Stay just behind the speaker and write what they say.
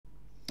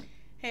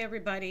Hey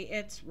everybody,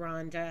 it's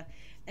Rhonda,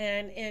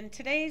 and in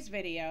today's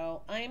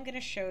video I am going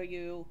to show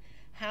you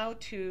how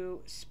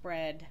to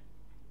spread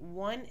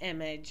one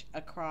image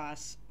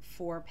across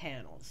 4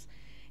 panels.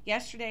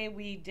 Yesterday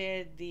we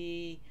did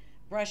the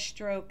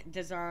brushstroke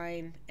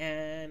design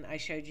and I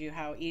showed you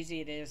how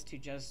easy it is to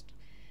just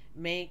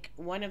make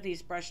one of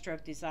these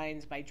brushstroke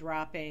designs by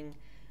dropping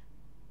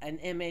an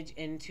image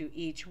into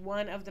each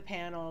one of the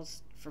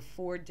panels for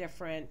 4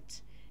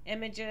 different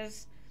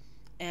images.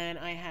 And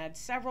I had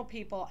several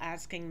people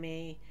asking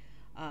me,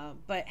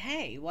 but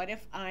hey, what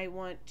if I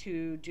want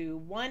to do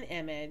one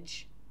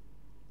image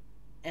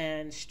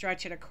and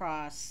stretch it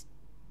across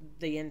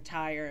the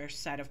entire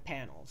set of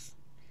panels?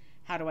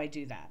 How do I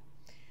do that?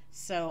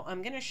 So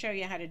I'm going to show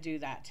you how to do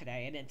that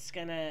today, and it's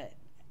going to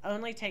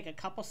only take a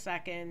couple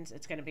seconds.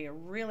 It's going to be a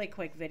really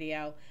quick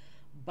video,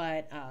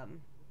 but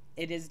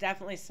it is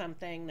definitely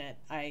something that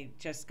I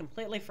just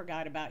completely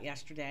forgot about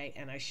yesterday,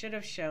 and I should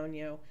have shown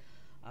you.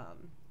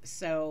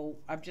 So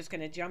I'm just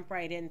going to jump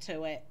right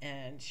into it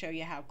and show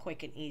you how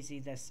quick and easy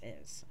this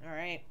is. All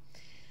right.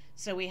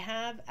 So we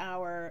have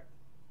our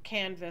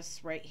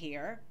canvas right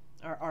here,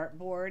 our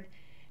artboard,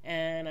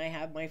 and I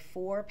have my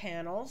 4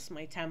 panels,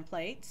 my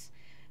templates.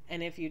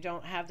 And if you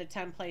don't have the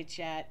templates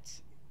yet,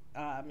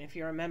 if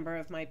you're a member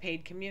of my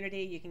paid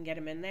community, you can get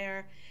them in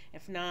there.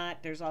 If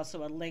not, there's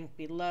also a link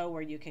below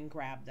where you can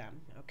grab them.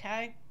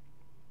 Okay.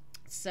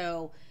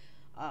 So,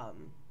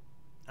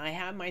 I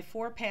have my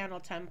 4 panel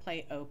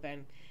template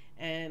open,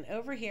 and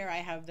over here I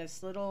have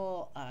this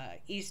little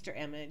Easter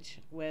image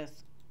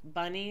with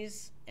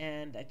bunnies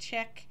and a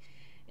chick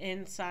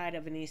inside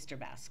of an Easter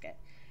basket.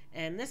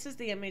 And this is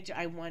the image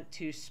I want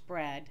to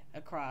spread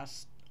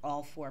across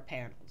all 4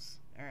 panels.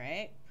 All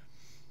right.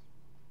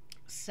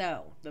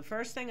 So the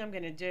first thing I'm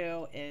going to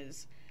do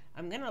is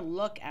I'm going to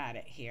look at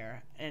it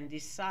here and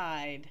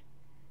decide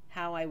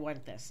how I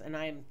want this. And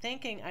I'm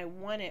thinking I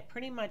want it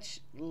pretty much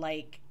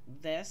like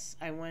this.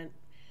 I want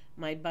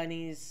my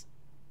bunnies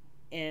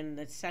in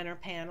the center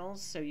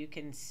panels so you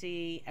can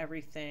see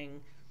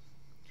everything,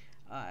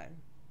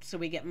 so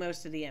we get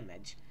most of the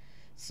image.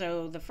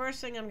 So the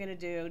first thing I'm going to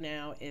do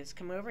now is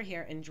come over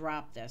here and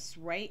drop this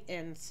right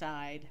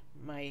inside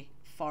my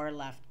far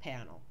left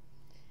panel.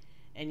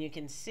 And you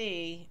can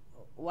see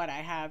what I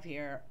have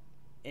here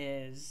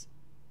is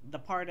the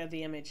part of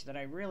the image that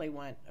I really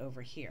want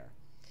over here.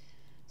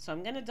 So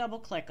I'm going to double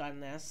click on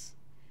this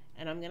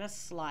and I'm going to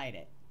slide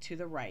it to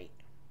the right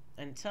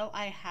until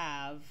I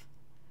have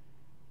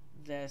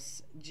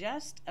this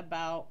just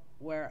about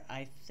where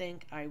I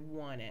think I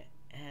want it.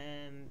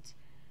 And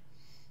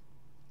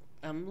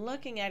I'm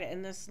looking at it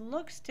and this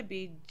looks to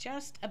be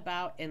just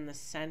about in the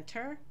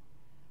center.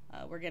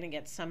 We're going to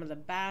get some of the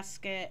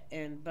basket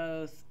in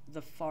both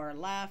the far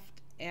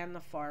left and the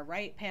far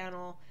right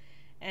panel,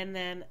 and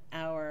then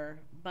our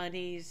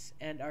bunnies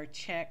and our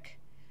chick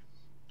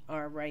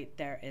are right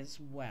there as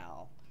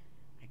well.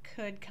 I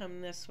could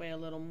come this way a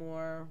little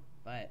more,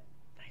 but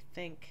I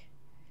think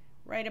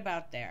right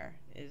about there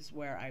is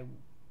where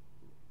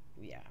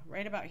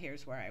right about here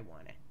is where I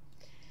want it.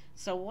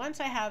 So once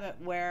I have it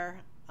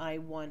where I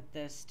want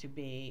this to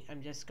be,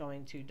 I'm just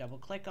going to double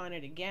click on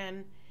it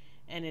again,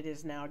 and it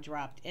is now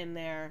dropped in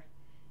there,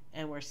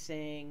 and we're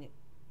seeing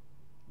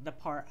the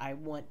part I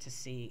want to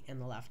see in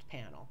the left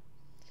panel.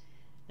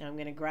 Now I'm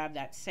going to grab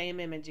that same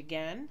image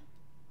again,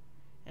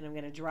 and I'm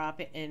going to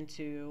drop it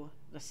into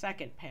the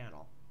second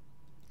panel,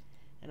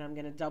 and I'm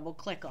going to double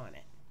click on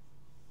it.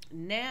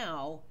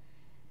 Now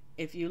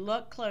if you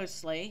look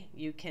closely,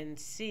 you can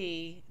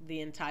see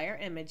the entire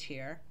image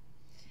here,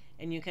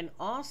 and you can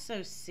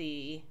also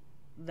see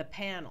the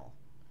panel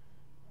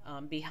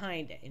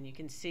behind it, and you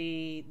can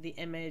see the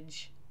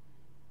image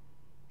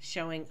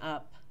showing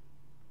up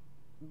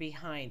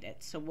behind it.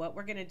 So what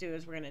we're going to do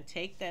is we're going to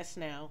take this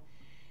now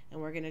and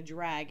we're going to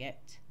drag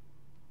it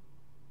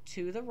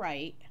to the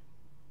right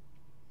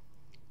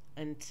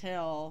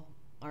until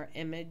our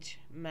image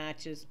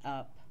matches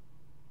up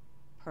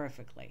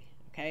perfectly.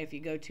 Okay, if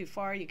you go too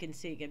far, you can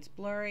see it gets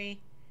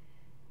blurry.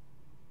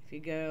 If you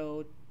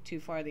go too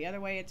far the other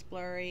way, it's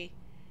blurry.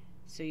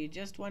 So you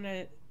just want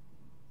to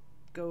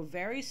go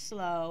very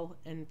slow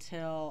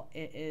until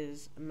it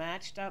is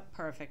matched up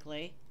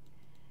perfectly,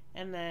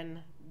 and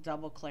then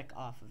double click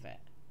off of it.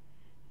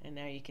 And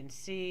now you can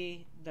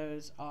see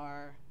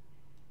our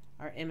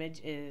image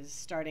is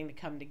starting to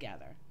come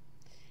together.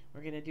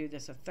 We're going to do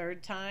this a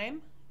third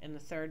time in the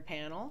third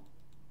panel.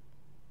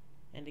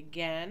 And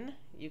again,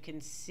 you can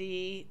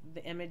see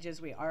the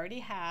images we already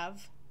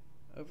have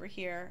over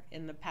here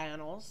in the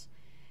panels,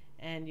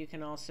 and you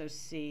can also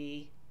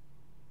see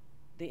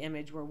the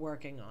image we're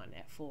working on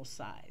at full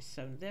size.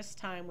 So this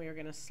time we are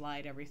going to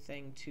slide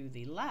everything to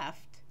the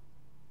left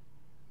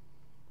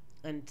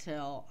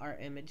until our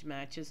image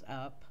matches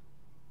up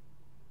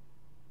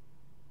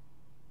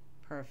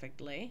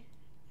perfectly,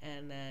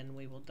 and then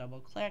we will double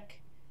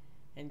click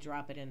and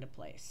drop it into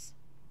place.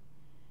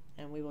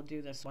 And we will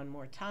do this one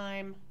more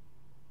time.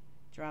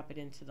 Drop it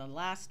into the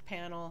last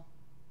panel,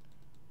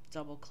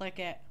 double click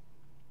it,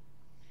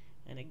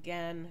 and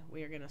again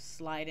we are going to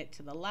slide it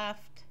to the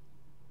left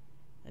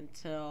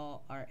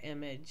until our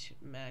image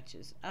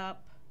matches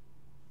up.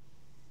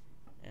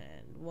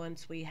 And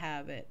once we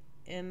have it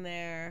in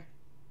there,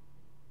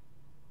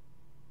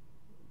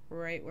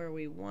 right where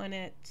we want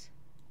it,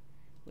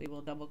 we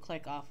will double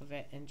click off of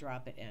it and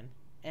drop it in.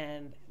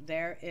 And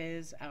there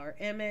is our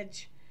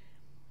image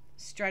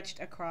stretched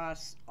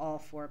across all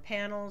 4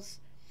 panels,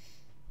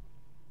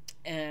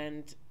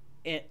 and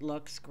it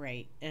looks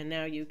great. And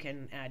now you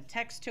can add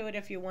text to it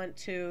if you want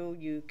to.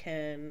 You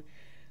can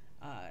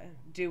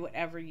do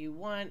whatever you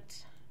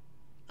want.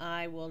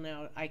 I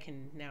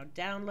can now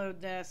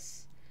download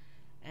this,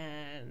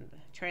 and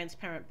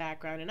transparent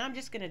background, and I'm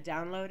just going to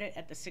download it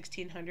at the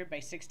 1600 by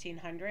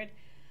 1600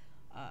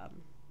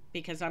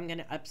 because I'm going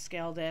to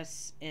upscale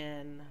this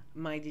in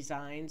my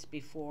designs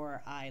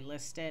before I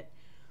list it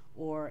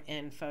or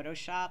in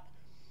Photoshop.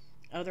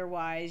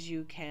 Otherwise,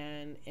 you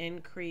can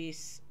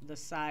increase the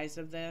size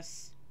of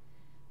this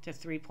to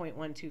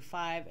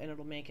 3.125 and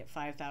it'll make it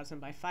 5000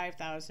 by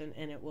 5000,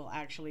 and it will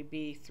actually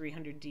be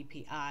 300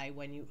 dpi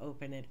when you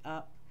open it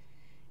up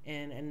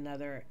in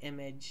another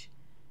image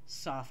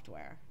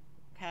software.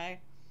 Okay,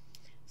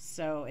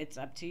 so it's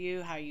up to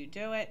you how you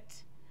do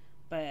it,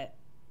 but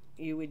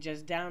you would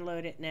just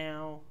download it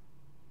now.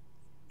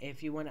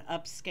 If you want to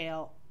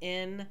upscale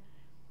in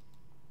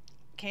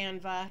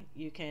Canva,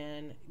 you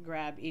can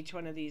grab each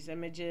one of these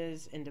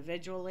images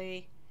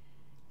individually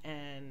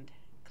and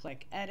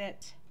click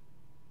edit,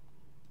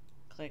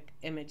 click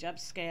image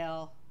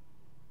upscale,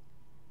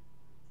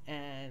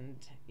 and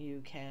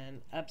you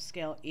can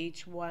upscale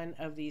each one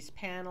of these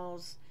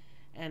panels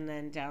and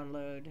then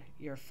download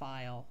your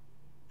file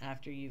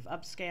after you've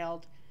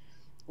upscaled,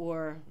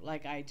 or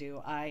like I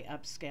do, I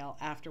upscale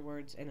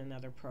afterwards in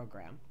another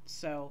program.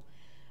 So,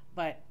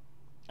 but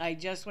I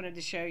just wanted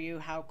to show you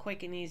how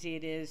quick and easy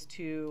it is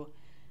to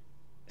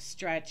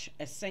stretch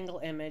a single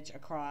image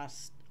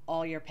across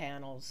all your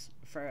panels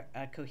for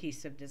a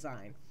cohesive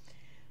design.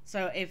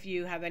 So if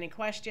you have any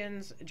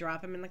questions,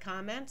 drop them in the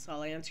comments.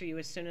 I'll answer you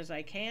as soon as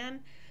I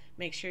can.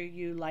 Make sure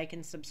you like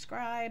and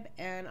subscribe,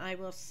 and I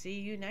will see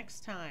you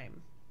next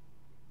time.